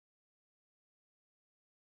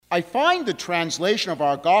I find the translation of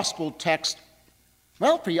our gospel text,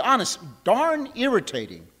 well, to be honest, darn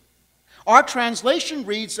irritating. Our translation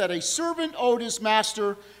reads that a servant owed his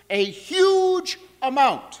master a huge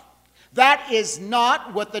amount. That is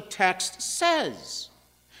not what the text says.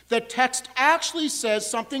 The text actually says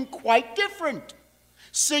something quite different,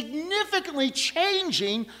 significantly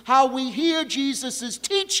changing how we hear Jesus'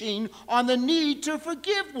 teaching on the need to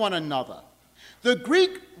forgive one another. The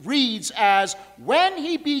Greek reads as, when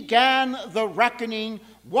he began the reckoning,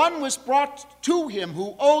 one was brought to him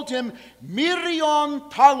who owed him myrion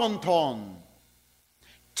talenton,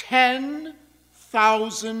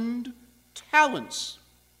 10,000 talents.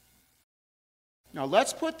 Now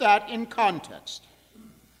let's put that in context.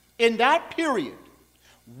 In that period,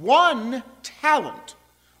 1 talent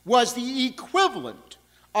was the equivalent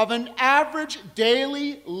of an average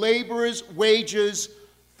daily laborer's wages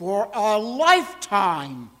for a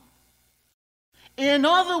lifetime. In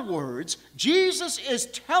other words, Jesus is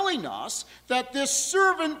telling us that this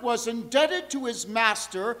servant was indebted to his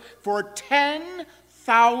master for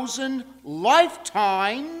 10,000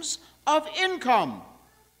 lifetimes of income.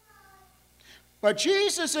 But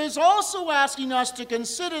Jesus is also asking us to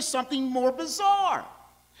consider something more bizarre.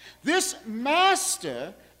 This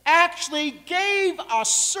master actually gave a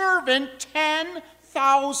servant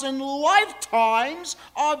 10,000 lifetimes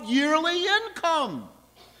of yearly income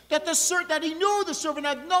that he knew the servant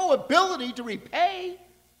had no ability to repay.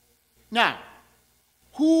 Now,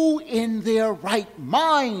 who in their right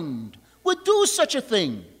mind would do such a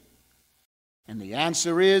thing? And the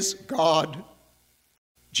answer is God,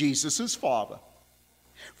 Jesus' Father.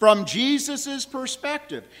 From Jesus'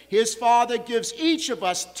 perspective, his Father gives each of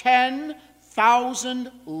us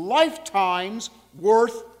 10,000 lifetimes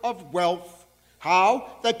worth of wealth.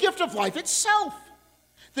 How? The gift of life itself.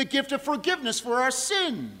 The gift of forgiveness for our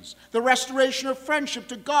sins. The restoration of friendship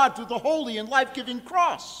to God through the holy and life-giving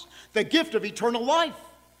cross. The gift of eternal life.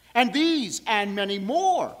 And these and many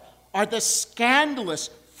more are the scandalous,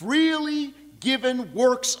 freely given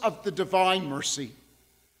works of the divine mercy.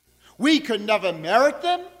 We could never merit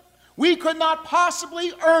them. We could not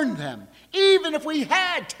possibly earn them. Even if we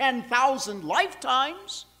had 10,000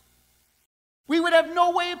 lifetimes, we would have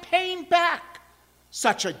no way of paying back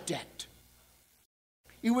such a debt.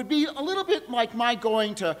 It would be a little bit like my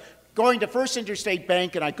going to First Interstate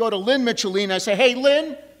Bank, and I go to Lynn Michelin, and I say, hey,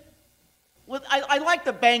 Lynn, I'd like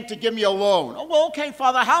the bank to give me a loan. Oh, well, okay,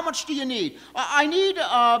 Father, how much do you need? I need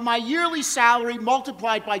my yearly salary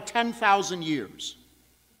multiplied by 10,000 years.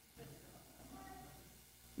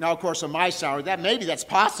 Now, of course, on my salary, maybe that's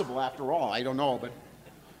possible after all. I don't know,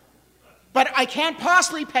 but I can't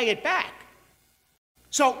possibly pay it back.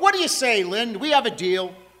 So what do you say, Lynn? Do we have a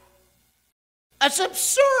deal? That's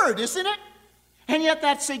absurd, isn't it? And yet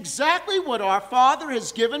that's exactly what our Father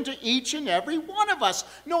has given to each and every one of us,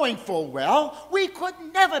 knowing full well we could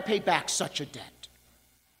never pay back such a debt.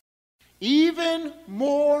 Even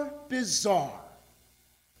more bizarre,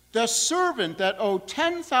 the servant that owed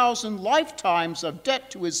 10,000 lifetimes of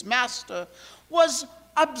debt to his master was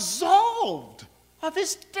absolved of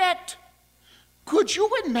his debt. Could you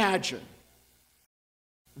imagine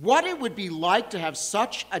what it would be like to have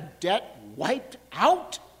such a debt wiped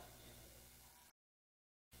out?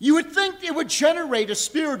 You would think it would generate a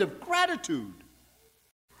spirit of gratitude.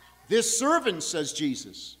 This servant, says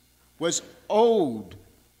Jesus, was owed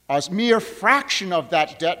a mere fraction of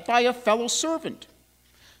that debt by a fellow servant.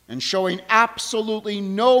 And showing absolutely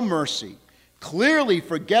no mercy, clearly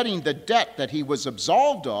forgetting the debt that he was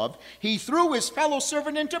absolved of, he threw his fellow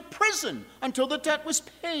servant into prison until the debt was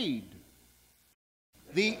paid.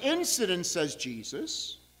 The incident, says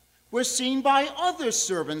Jesus, was seen by other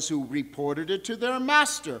servants who reported it to their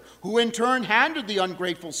master, who in turn handed the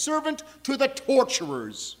ungrateful servant to the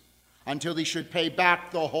torturers until he should pay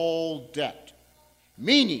back the whole debt.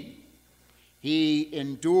 Meaning, he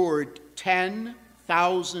endured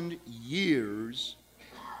 10,000 years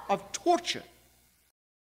of torture.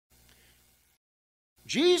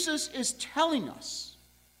 Jesus is telling us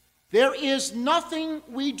there is nothing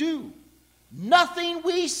we do, nothing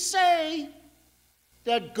we say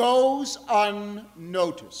that goes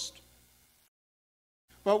unnoticed.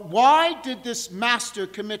 But why did this master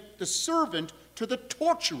commit the servant to the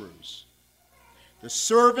torturers? The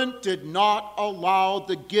servant did not allow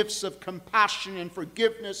the gifts of compassion and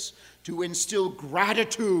forgiveness to instill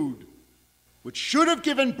gratitude, which should have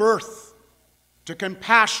given birth to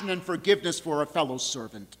compassion and forgiveness for a fellow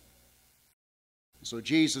servant. So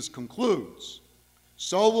Jesus concludes,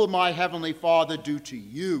 so will my heavenly Father do to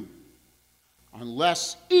you,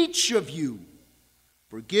 unless each of you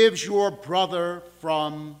forgives your brother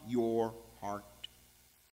from your heart.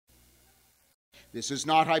 This is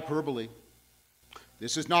not hyperbole.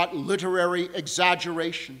 This is not literary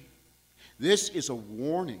exaggeration. This is a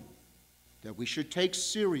warning that we should take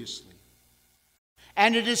seriously.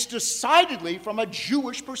 And it is decidedly from a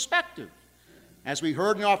Jewish perspective, as we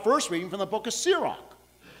heard in our first reading from the book of Sirach.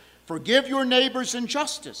 Forgive your neighbor's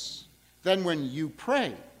injustice. Then when you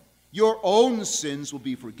pray, your own sins will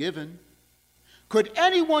be forgiven. Could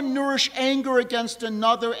anyone nourish anger against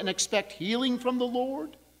another and expect healing from the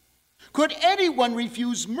Lord? Could anyone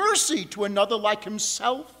refuse mercy to another like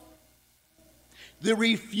himself? The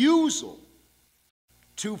refusal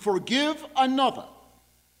to forgive another,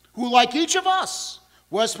 who like each of us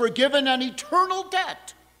was forgiven an eternal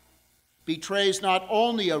debt, betrays not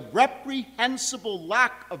only a reprehensible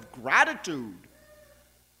lack of gratitude,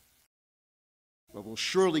 but will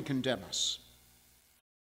surely condemn us.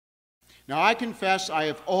 Now, I confess I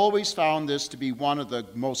have always found this to be one of the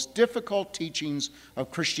most difficult teachings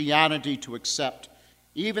of Christianity to accept,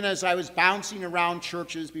 even as I was bouncing around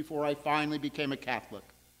churches before I finally became a Catholic.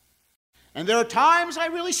 And there are times I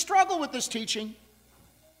really struggle with this teaching.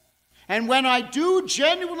 And when I do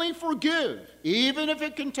genuinely forgive, even if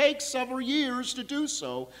it can take several years to do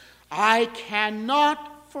so, I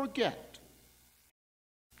cannot forget.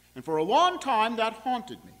 And for a long time, that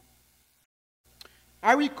haunted me.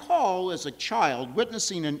 I recall as a child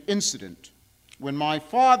witnessing an incident when my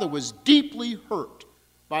father was deeply hurt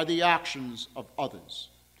by the actions of others.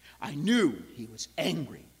 I knew he was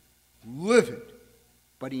angry, livid,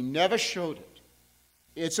 but he never showed it.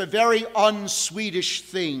 It's a very un-Swedish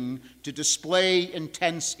thing to display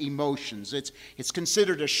intense emotions. It's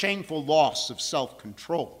considered a shameful loss of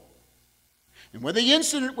self-control. And when the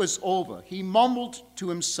incident was over, he mumbled to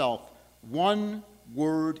himself one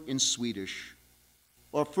word in Swedish,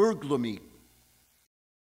 or förglömning.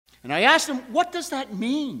 And I asked him, what does that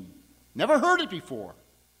mean? Never heard it before.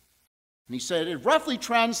 And he said, it roughly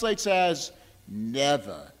translates as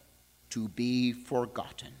never to be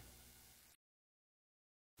forgotten.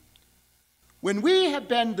 When we have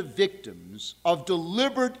been the victims of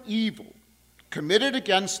deliberate evil committed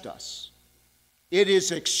against us, it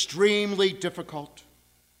is extremely difficult,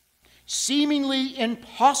 seemingly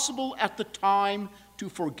impossible at the time to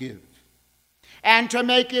forgive. And to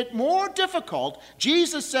make it more difficult,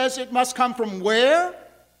 Jesus says it must come from where?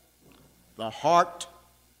 The heart.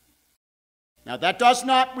 Now, that does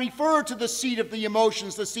not refer to the seat of the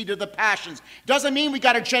emotions, the seat of the passions. It doesn't mean we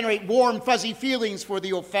got to generate warm, fuzzy feelings for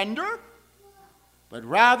the offender, but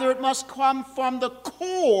rather it must come from the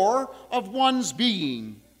core of one's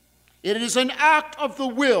being. It is an act of the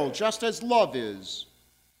will, just as love is.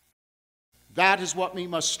 That is what we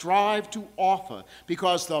must strive to offer,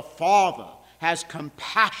 because the Father has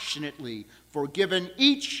compassionately forgiven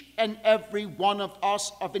each and every one of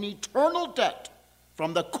us of an eternal debt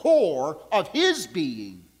from the core of his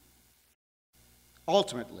being.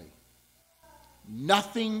 Ultimately,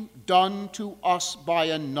 nothing done to us by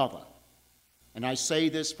another, and I say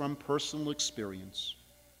this from personal experience,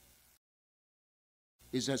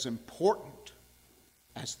 is as important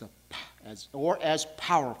as as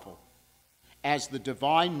powerful as the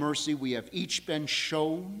divine mercy we have each been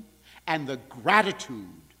shown and the gratitude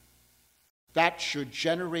that should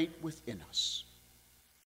generate within us.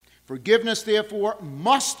 Forgiveness, therefore,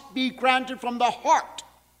 must be granted from the heart,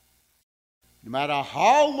 no matter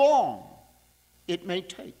how long it may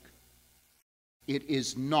take. It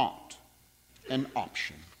is not an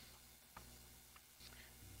option.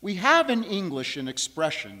 We have in English an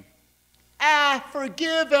expression,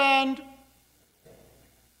 forgive and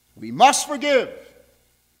we must forgive.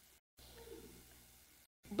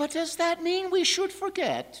 But does that mean we should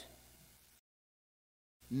forget?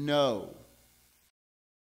 No.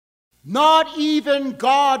 Not even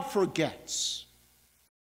God forgets.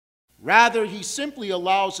 Rather, he simply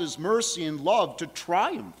allows his mercy and love to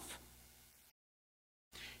triumph.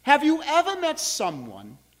 Have you ever met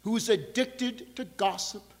someone who's addicted to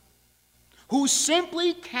gossip, who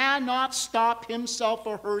simply cannot stop himself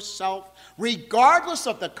or herself, regardless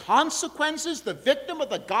of the consequences the victim of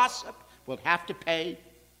the gossip will have to pay?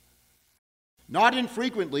 Not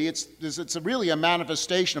infrequently, it's really a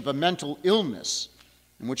manifestation of a mental illness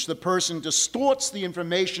in which the person distorts the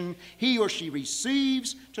information he or she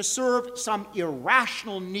receives to serve some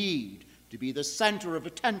irrational need to be the center of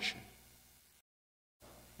attention.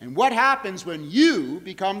 And what happens when you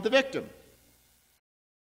become the victim?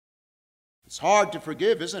 It's hard to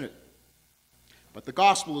forgive, isn't it? But the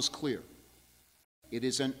gospel is clear. It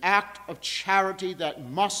is an act of charity that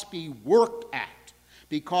must be worked at,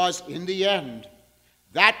 because in the end,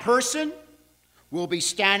 that person will be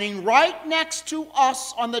standing right next to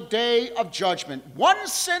us on the day of judgment. One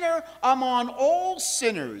sinner among all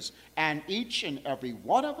sinners, and each and every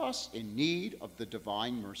one of us in need of the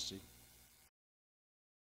divine mercy.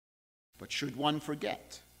 But should one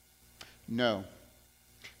forget? No.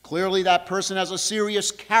 Clearly that person has a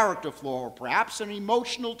serious character flaw or perhaps an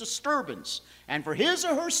emotional disturbance, and for his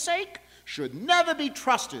or her sake should never be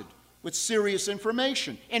trusted with serious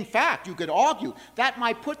information. In fact, you could argue that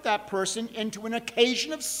might put that person into an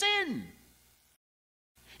occasion of sin.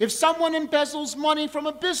 If someone embezzles money from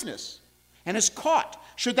a business and is caught,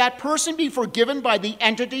 should that person be forgiven by the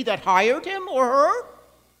entity that hired him or her?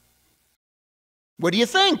 What do you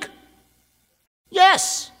think?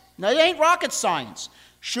 Yes. Now, it ain't rocket science.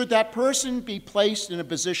 Should that person be placed in a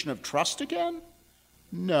position of trust again?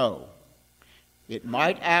 No. It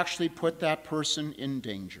might actually put that person in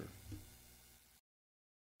danger.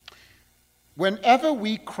 Whenever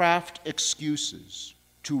we craft excuses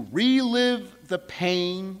to relive the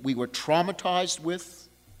pain we were traumatized with,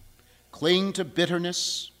 cling to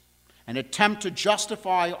bitterness, and attempt to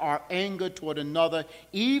justify our anger toward another,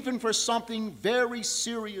 even for something very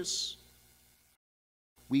serious,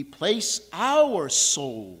 we place our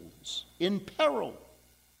souls in peril.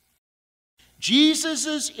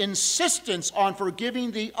 Jesus' insistence on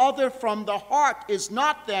forgiving the other from the heart is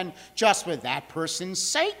not then just for that person's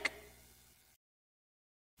sake.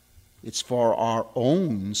 It's for our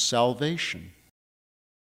own salvation.